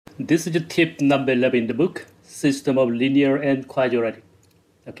This is tip number 11 in the book, System of Linear and Quadratic.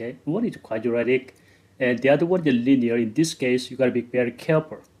 Okay, one is quadratic, and the other one is linear. In this case, you gotta be very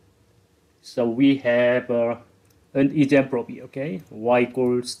careful. So we have an example here, okay? Y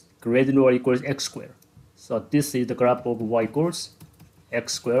equals greater than or equals x squared. So this is the graph of y equals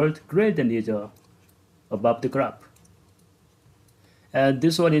x squared. Greater than is above the graph. And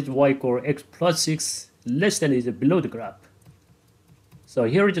this one is y equals x plus 6, less than is below the graph. So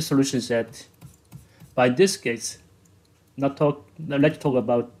here is the solution set. By this case, let's talk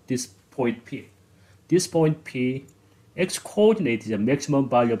about this point P. This point P, x coordinate is the maximum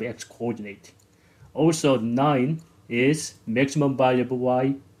value of x coordinate. Also 9 is maximum value of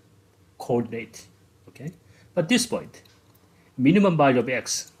y coordinate. Okay? But this point, minimum value of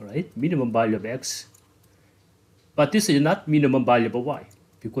x, right? Minimum value of x. But this is not minimum value of y,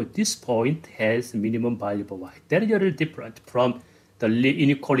 because this point has minimum value of y. That is a little different from the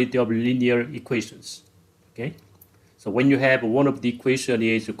inequality of linear equations. Okay, so when you have one of the equation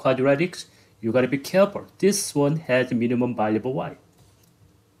is quadratics, you gotta be careful. This one has minimum value of y.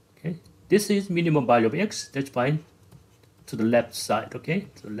 Okay, this is minimum value of x. That's fine. To the left side. Okay,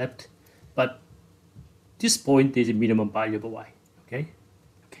 to the left. But this point is minimum value of y. Okay.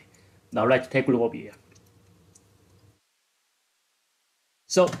 Okay. Now let's take a look over here.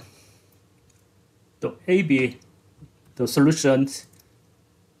 So the AB, the solutions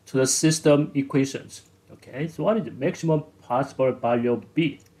to the system equations. Okay, so what is the maximum possible value of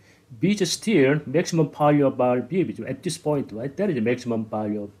B? B is still maximum value of B at this point, right? That is the maximum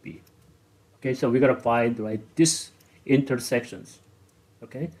value of B. Okay, so we gotta find right this intersections.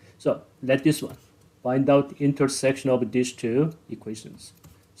 Okay, so let this one find out intersection of these two equations.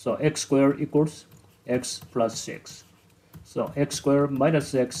 So x squared equals x plus 6. So x squared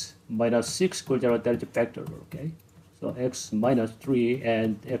minus x minus 6 equals 0. That is a factor. Okay. So x minus 3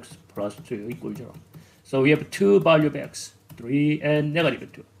 and x plus 2 equals 0. So we have two value of x, 3 and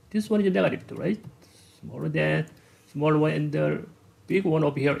negative 2. This one is negative 2, right? Smaller than smaller one, and the big one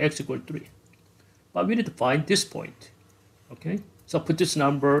over here, x equals 3. But we need to find this point. Okay? So put this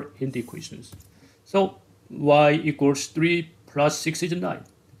number in the equations. So y equals 3 plus 6 is 9.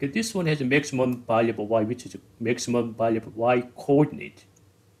 Okay, this one has a maximum value of y, which is a maximum value of y coordinate.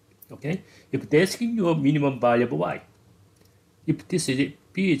 Okay? If they're asking you a minimum value of y, if this is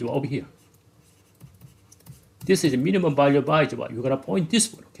B is over here, this is the minimum value of y, you're gonna point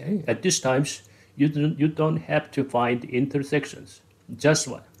this one. Okay, at this times you don't have to find intersections. Just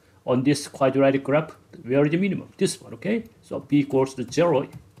one on this quadratic graph. Where is the minimum? This one. Okay, so B equals to 0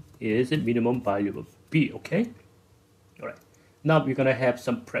 is the minimum value of B. Okay, all right. Now we're gonna have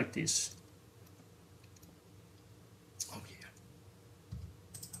some practice. Oh yeah.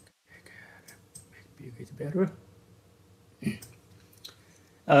 Okay, make it better.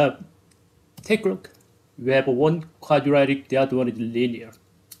 Take a look. You have one quadratic, the other one is linear.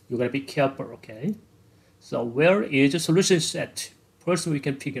 You gotta be careful, okay? So where is the solution set? First we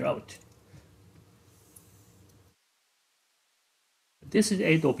can figure out. This is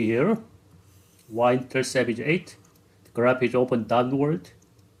 8 over here. Y-intercept is 8. The graph is open downward.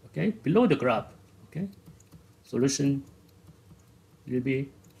 Okay, below the graph. Okay, solution will be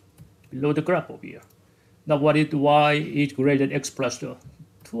below the graph over here. Now what is y is greater than x plus 2?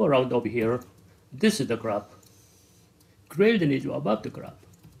 2 around over here. This is the graph. Greater than is above the graph.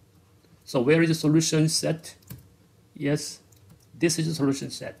 So where is the solution set? Yes, this is the solution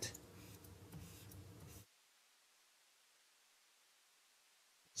set.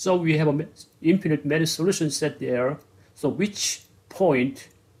 So we have an infinite many solution set there. So which point,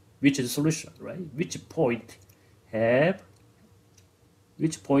 which is the solution, right? Which point has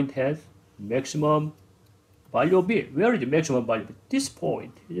maximum value of B? Where is the maximum value? This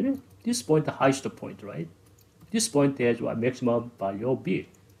point, isn't it? This point, the highest point, right? This point has what maximum value of B.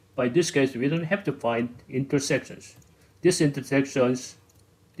 By this case, we don't have to find intersections. This intersection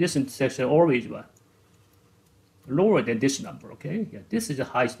always what? Lower than this number, okay? Yeah, this is the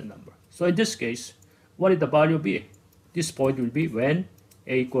highest number. So in this case, what is the value of B? This point will be when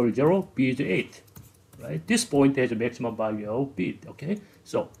A equals 0, B is 8, right? This point has a maximum value of B, okay?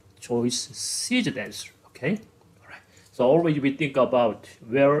 So choice C is the answer, okay? All right. So always we think about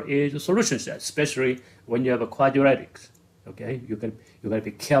where is the solution set, especially when you have a quadratics, okay? You gotta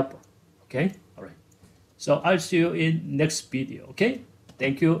be careful, okay? All right. So I'll see you in next video, okay?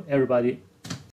 Thank you, everybody.